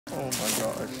Oh my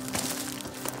gosh.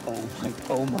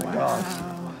 Oh my gosh.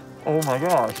 Wow. Oh my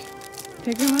gosh.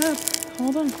 Pick him up.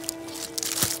 Hold on.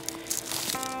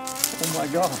 Oh my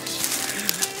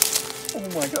gosh. Oh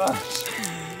my gosh.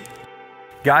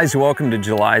 Guys, welcome to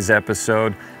July's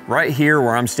episode. Right here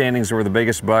where I'm standing is where the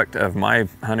biggest buck of my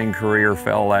hunting career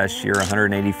fell last year,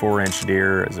 184-inch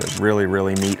deer. It was a really,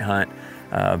 really neat hunt.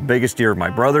 Biggest deer of my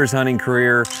brother's hunting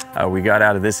career. We got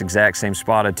out of this exact same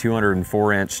spot, a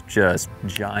 204-inch, just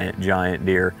giant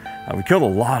deer. We killed a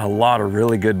lot of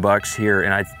really good bucks here,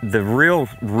 and the real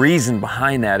reason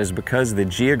behind that is because of the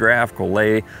geographical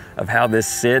lay of how this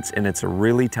sits, and it's a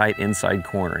really tight inside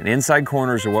corner. And inside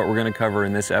corners are what we're gonna cover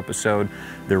in this episode.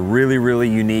 They're really, really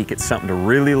unique. It's something to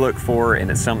really look for, and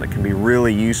it's something that can be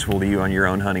really useful to you on your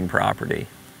own hunting property.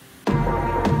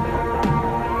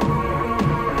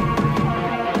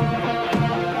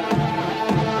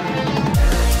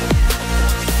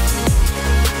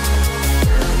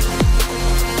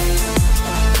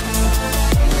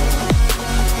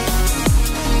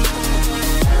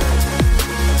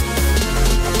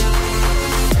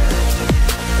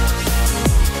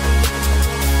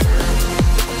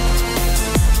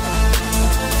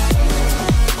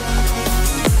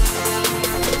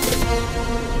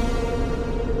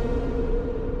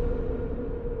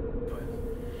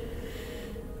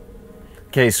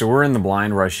 Okay, so we're in the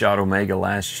blind where I shot Omega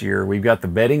last year. We've got the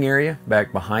bedding area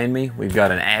back behind me. We've got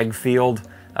an ag field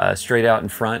straight out in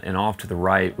front, and off to the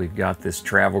right, we've got this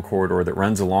travel corridor that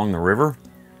runs along the river.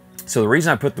 So the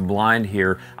reason I put the blind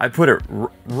here, I put it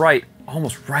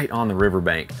almost right on the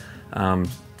riverbank,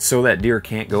 so that deer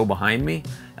can't go behind me.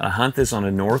 And I hunt this on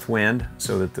a north wind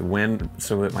so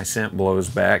that my scent blows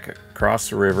back across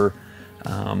the river.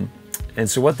 And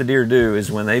so what the deer do is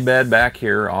when they bed back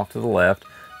here off to the left,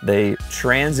 they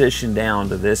transition down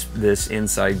to this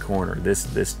inside corner,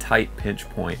 this tight pinch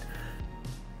point.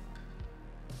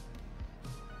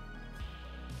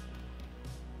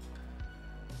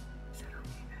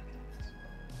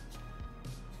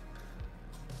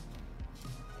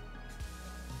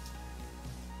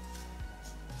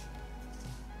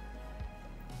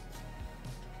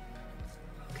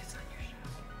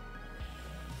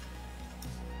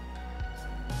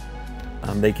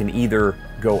 They can either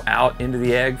go out into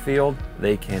the ag field,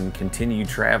 they can continue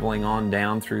traveling on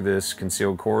down through this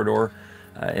concealed corridor.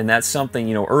 And that's something,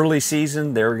 you know, early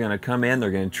season, they're gonna come in,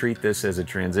 they're gonna treat this as a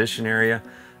transition area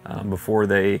before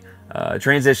they,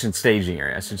 transition staging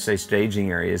area, I should say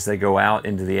staging area, as they go out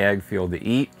into the ag field to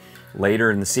eat. Later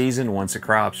in the season, once the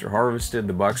crops are harvested,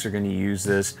 the bucks are gonna use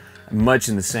this much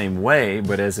in the same way,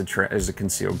 but as a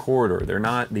concealed corridor. They're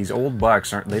not, these old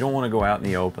bucks they don't want to go out in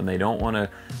the open. They don't want to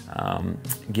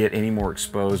get any more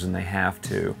exposed than they have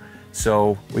to.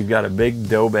 So we've got a big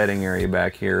doe bedding area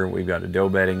back here. We've got a doe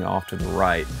bedding off to the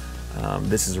right.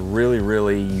 This is a really,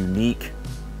 really unique,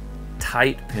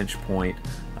 tight pinch point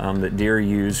that deer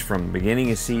use from the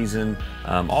beginning of season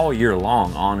all year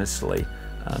long, honestly.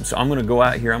 So I'm gonna go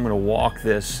out here, I'm gonna walk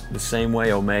this the same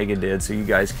way Omega did so you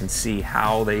guys can see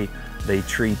how they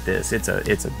treat this. It's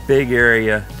a big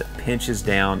area that pinches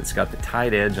down. It's got the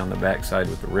tight edge on the backside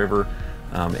with the river,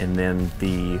 and then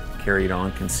the carried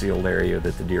on concealed area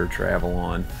that the deer travel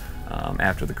on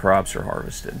after the crops are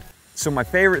harvested. So my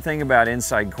favorite thing about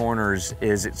inside corners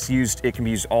is it can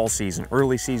be used all season,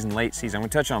 early season, late season. I'm gonna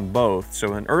touch on both.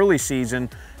 So in early season,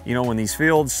 you know, when these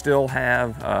fields still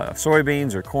have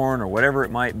soybeans or corn or whatever it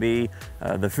might be,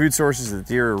 the food sources that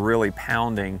the deer are really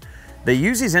pounding, they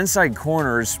use these inside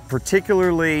corners,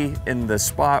 particularly in the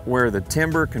spot where the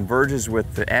timber converges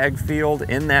with the ag field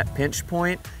in that pinch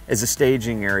point, as a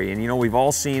staging area. And you know, we've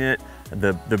all seen it.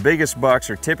 The biggest bucks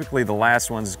are typically the last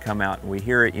ones to come out, and we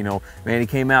hear it, you know, man, he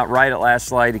came out right at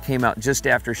last light, he came out just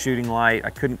after shooting light, I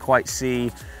couldn't quite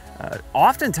see.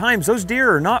 Oftentimes those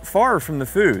deer are not far from the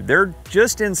food. They're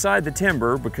just inside the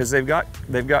timber because they've got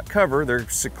cover, they're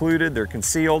secluded, they're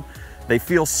concealed, they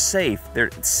feel safe.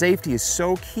 Safety is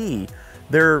so key.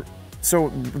 They're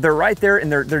right there, and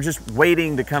they're just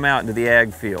waiting to come out into the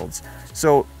ag fields.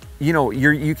 So you know,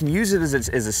 you can use it as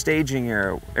a staging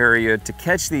area to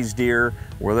catch these deer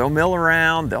where they'll mill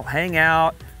around, they'll hang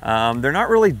out. They're not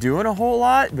really doing a whole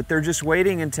lot, but they're just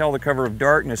waiting until the cover of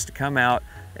darkness to come out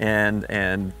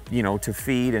and you know, to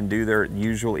feed and do their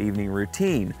usual evening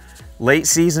routine. Late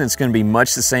season, it's going to be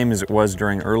much the same as it was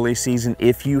during early season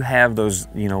if you have those,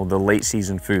 you know, the late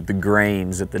season food, the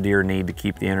grains that the deer need to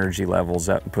keep the energy levels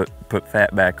up and put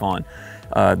fat back on.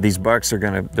 These bucks they're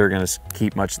gonna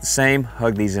keep much the same,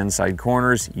 hug these inside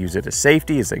corners, use it as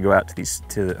safety as they go out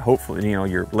to hopefully, you know,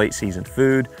 your late season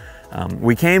food.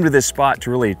 We came to this spot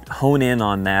to really hone in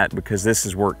on that because this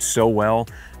has worked so well.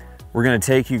 we're going to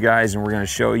take you guys and we're going to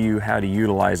show you how to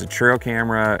utilize a trail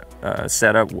camera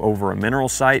setup over a mineral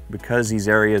site, because these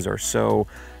areas are so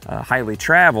highly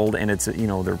traveled, and it's, you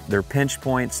know, they're pinch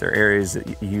points, they're areas that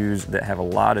you use that have a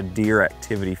lot of deer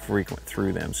activity frequent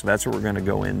through them. So that's what we're going to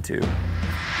go into.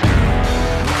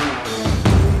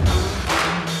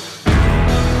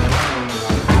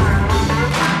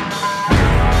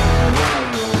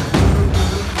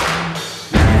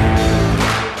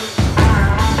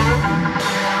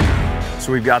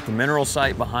 So we've got the mineral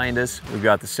site behind us, we've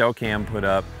got the cell cam put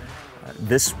up.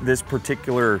 This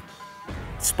particular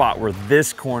spot where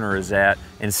this corner is at,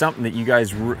 and something that you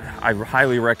guys, I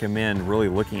highly recommend really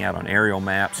looking at on aerial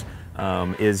maps,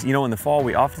 is, you know, in the fall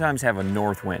we oftentimes have a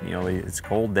north wind. You know, it's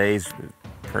cold days,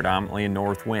 predominantly a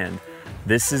north wind.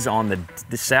 This is on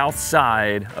the south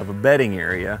side of a bedding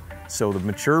area, so the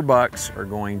mature bucks are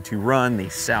going to run the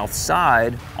south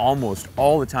side almost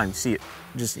all the time. You see it,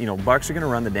 just, you know, bucks are going to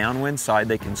run the downwind side.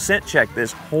 They can scent check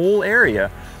this whole area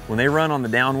when they run on the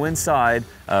downwind side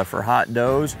for hot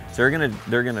does. So they're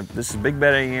gonna, this is a big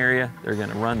bedding area. They're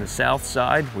gonna run the south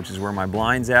side, which is where my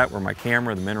blind's at, where my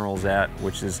camera, the mineral's at,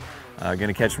 which is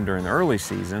gonna catch them during the early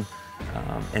season.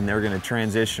 And they're gonna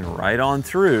transition right on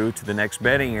through to the next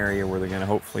bedding area where they're gonna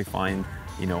hopefully find,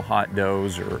 you know, hot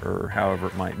does or however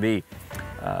it might be.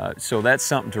 So that's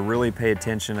something to really pay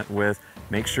attention with.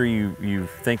 Make sure you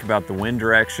think about the wind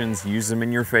directions, use them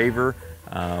in your favor.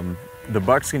 The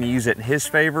buck's going to use it in his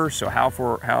favor, so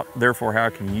therefore how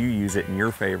can you use it in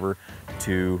your favor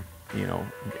to, you know,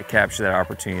 capture that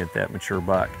opportunity at that mature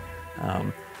buck.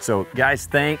 So guys,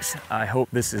 thanks. I hope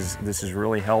this has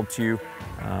really helped you.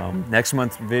 Next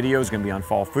month's video is going to be on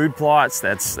fall food plots.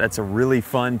 That's a really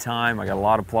fun time. I got a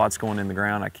lot of plots going in the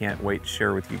ground. I can't wait to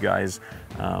share with you guys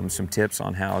some tips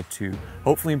on how to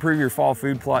hopefully improve your fall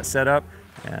food plot setup.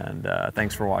 And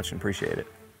thanks for watching. Appreciate it.